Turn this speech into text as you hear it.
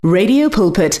Radio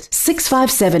Pulpit,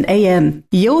 657 AM,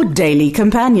 your daily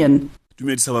companion.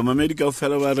 Dumedisa ba mamedi ka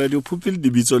ofela ba Radio Pulpit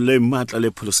di bitso le matla le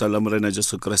pholosa la morena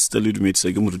Jesu Kriste le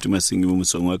dumedisa ke moruti masengi mo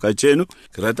mosong wa ka tseno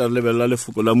ke rata re lebella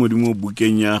lefoko la modimo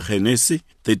bukeng ya Genesis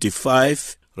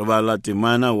 35 re bala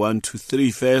temana 1 to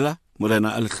 3 fela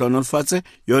morena a le hlonolfatse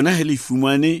yona he le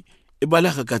fumane e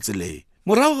balega ka tsele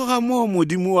morago ga mo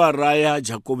modimo wa raya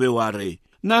Jakobe wa re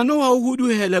nano wa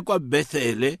huduhele kwa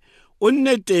Bethel o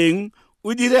nne teng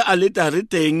o dire aletare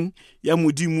teng ya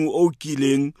modimo o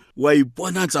kileng wa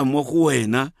iponatsa mo go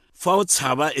wena fa o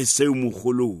tshaba eseu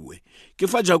mogolowe ke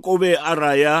fa Jakobe a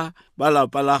raya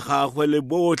balapa la gagwe le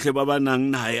botlhe ba banang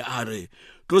nae a re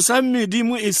tlosa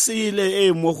medimo e sele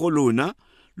e mo go lona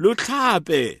lo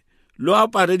tlhape lo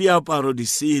apare diaparo di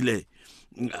sele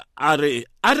a re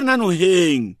nano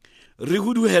heng re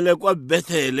huduhele kwa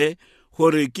Bethel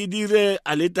gore ke dire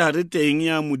aletare teng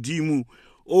ya modimo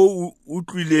o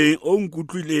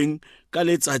nkutlwileng ka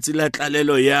letsatsi la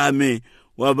tlalelo ya me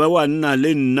wa ba wa nna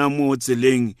le nna mo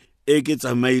tseleng e ke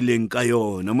tsamaileng ka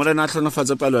yona morena a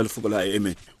tlhonafatsa palo ya lefoko la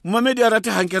amen mmamedi a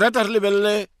rata hanke rata re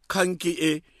lebelle khanki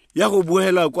e ya go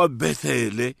boela kwa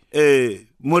Bethel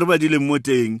mo re ba dileng mo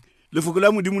teng lefoko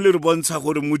la modimo le re bontsha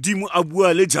gore modimo a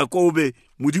bua le Jakobe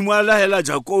modimo a laela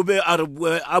Jakobe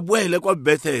a boele kwa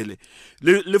Bethel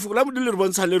lefoko la modimo le re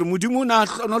bontsha le re modimo na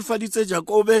hlonolfaditse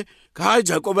Jakobe ka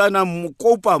Jakobe ana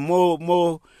mokopa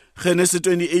mo Genesis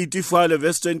 28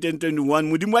 verse 20 and 21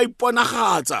 modimo a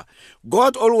iponagatsa.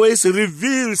 God always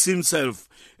reveals himself.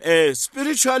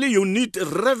 Spiritually you need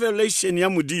revelation ya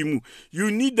modimo, you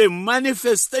need the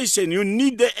manifestation, you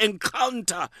need the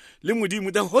encounter le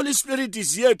modimo. The Holy Spirit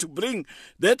is here to bring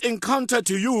that encounter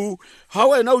to you.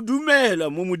 How I now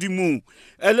dumela mo modimo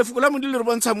lefoko la modimo le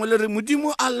bontsha mo le re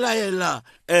modimo a laela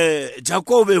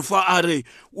Jakobe fa are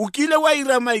o kile wa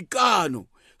ira maikano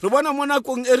re bona mo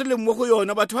nakong e re le mo go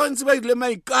yona batho ba ntse ba ile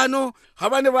maikano ga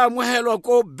bane ba amohelwa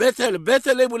ko Bethel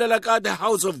e bolela ka the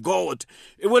house of God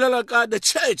e bolela ka the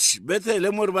church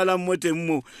Bethel mo re bala mo teng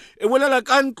mo e bolela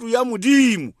ka ntlu ya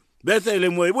modimo Bethel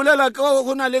mo e bolela ka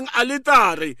go na leng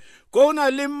alitare go na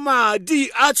le madi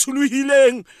a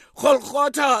tshuluhileng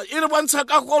Golgotha e re bontsha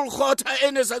ka Golgotha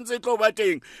ene santse tlo ba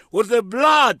teng with the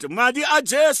blood madi a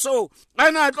Jesu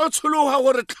ana tlo tshuluha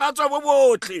gore tlhatswa bo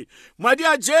botlhe madi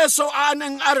a Jesu a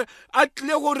neng a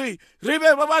tle gore re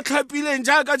be ba ba tlhapileng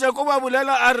jaaka Jakoba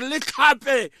bolela a re le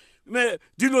tlhape me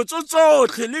dilo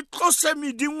tsotlhe le tlose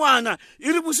medingwana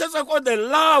e re busetsa ko the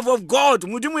love of God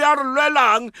modimo ya re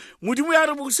lwelang modimo ya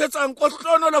re busetsang ko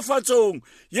tlhonolofatsong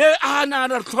ye ana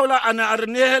re tlhola ana a re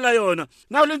nehela yona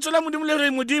na le ntsola modimo le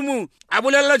re modimo a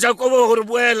bolela Jakobo gore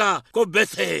boela ko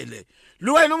Bethel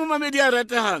le wena mo mamedi a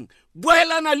ratehang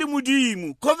boelana le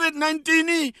modimo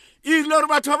COVID-19 e le re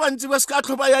batho ba bantsi ba ska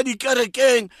tlhoba ya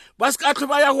dikerekeng ba ska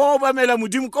tlhoba ya go obamela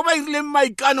modimo ko ba irile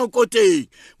maikano ko teng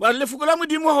ba lefoko la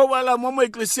modimo go bala mo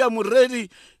Ecclesia moredi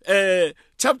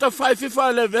chapter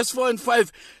 5 verse 4 and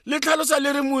 5 le tlhalosa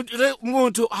le re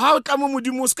motho ha o tla mo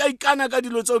modimo ska ikana ka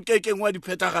dilo tse o kekeng wa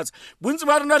diphethagatsa bontsi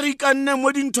ba rena re ikanne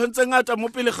mo dinthong tse ngata mo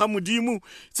pele ga modimo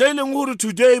tse leng gore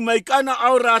today maikana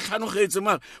a o re a tlhanogetse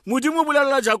mara modimo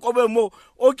bolela Jakobe mo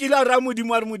o kila ra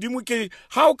modimo a re modimo ke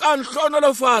ha o ka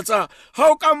ntlhonolofatsa ha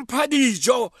o ka mpha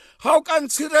dijo ha o ka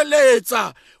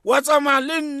ntshireletsa wa tsamaya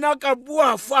le nna ka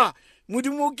bua fa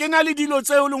modimo ke na le dilo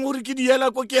tse o leng gore ke di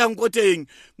hela ko ke yang ko teng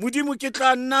modimo ke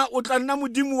tla nna o tla nna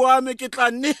modimo wa me ke tla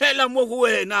nehela mo go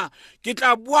wena ke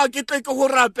tla bua ke tle ke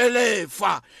go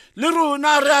rapelefa le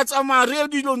rona re a tsamaya re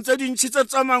dilo tse dintsi tse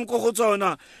tsamang ko go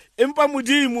tsona empa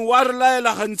modimo wa re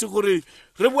laela gantsi gore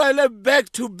re boele back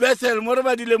to Bethel mo re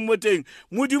ba dileng mo teng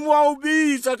modimo wa o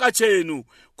bitsa ka tsheno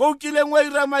ko kileng wa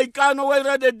ira maikano wa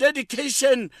ira the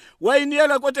dedication wa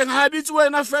iniela ko teng ha bitse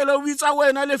wena fela o bitsa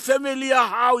wena le family ya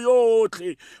hao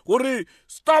yotlhe gore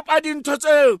stop a dintho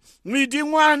tse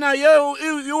medingwana yeo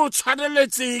e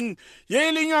tshwaneletseng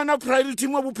ye leng yona priority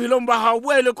mo bophelong ba hao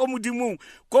boele ko modimong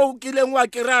ko kileng wa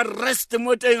kira rest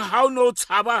mo teng ha o no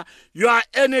tshaba your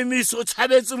enemies o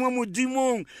tshabetse mo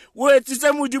modimong o etsitse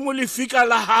modimo le fika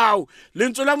la hao le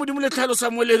ntse la modimo le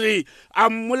tlhalosa mo le re a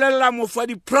mmolella mo fa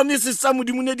di promises tsa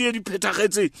modimo ne di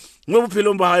phethagetse mo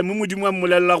bophelong ba hae mo modimo a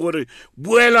mmolella gore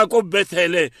boela ko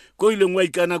Bethel ko ileng wa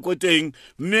ikana ko teng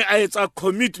mme a etsa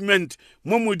commitment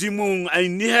mo modimong a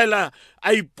inehela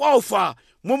a ipofa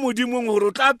mo modimong gore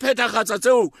o tla phethagatsa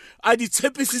tseo a di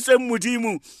tshepisitseng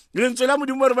modimo. Lentswe la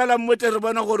modimo re bala mmote re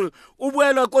bona gore o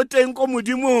boela ko teng ko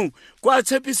modimong ko a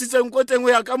tshepisitseng ko teng go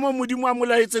ya ka mo modimo a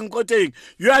molaetseng ko teng.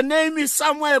 Your name is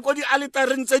somewhere ko di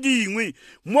altareng tse dingwe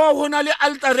mo go na le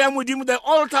altare ya modimo, the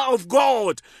altar of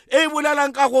God, e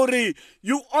bolelang ka gore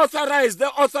you authorize the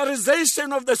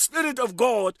authorization of the Spirit of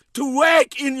God to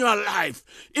work in your life.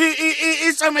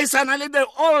 It's amazing, the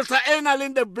altar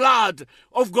and the blood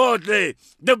of God there,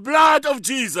 the blood of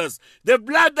Jesus, the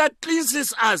blood that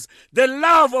cleanses us, the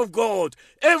love of God,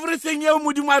 everything you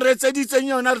modimo a retseditseng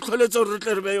yona re tlholetse re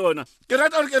tle re be yona. Ke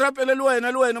rata ke rapele le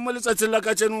wena mo letsatsing la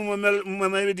ka tseno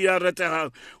mamedi ya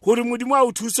rategang gore modimo a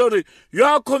o thuse gore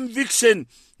your conviction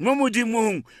mo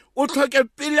modimong o tlhoke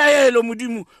pelaelo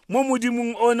modimo mo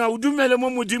modimong ona, o dumele mo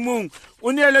modimong,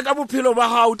 o neele ka bophelo ba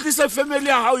gago, o tlise family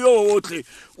ya gago yotlhe,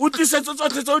 o tlise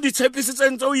tsotlhe tseo di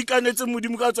tshepisitseng tseo o ikanetseng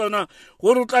modimo ka tsona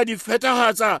gore o tla di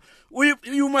fetagatsa.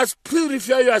 You must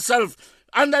purify yourself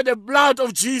under the blood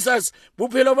of Jesus.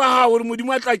 Bophelo ba gago gore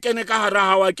modimo a tla kene ka gare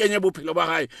ga gago a kenye bophelo ba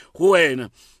gae go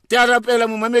wena. Te a rapela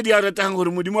momamedi a ratang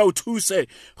gore modimo a o thuse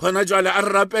gona jwale a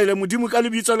rapele modimo ka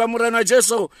lebitso la morena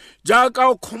Jesu jaaka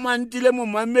o commandile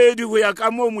momamedi go ya ka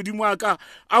mo modimo aka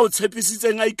a o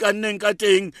tshepisitseng a ikanneng ka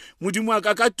teng modimo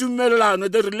aka ka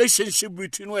tumellano, the relationship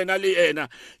between wena le ena.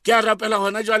 Ke a rapela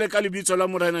gona jwale ka lebitso la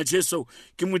morena Jesu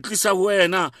ke mo tlisa go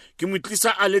wena, ke mo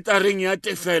tlisa altareng ya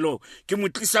tefelo, ke mo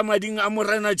tlisa mading a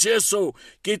morena Jesu,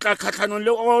 ke tla kgatlhanong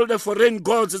le all the foreign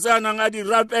gods tse a nang a di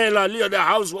rapela le the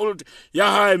household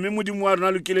ya hae. Me modimo wa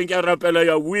rena lokileng ke a rapela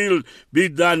your will be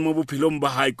done mo bophelong ba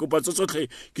hae. Kopa tsotlhe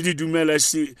ke di dumela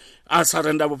a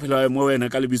surrender bophelo mo wena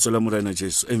ka lebitso la morena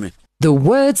Jesu. Amen. The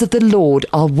words of the Lord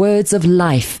are words of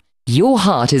life. Your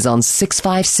heart is on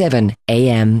 657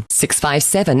 AM.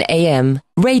 657 AM,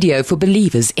 radio for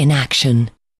believers in action.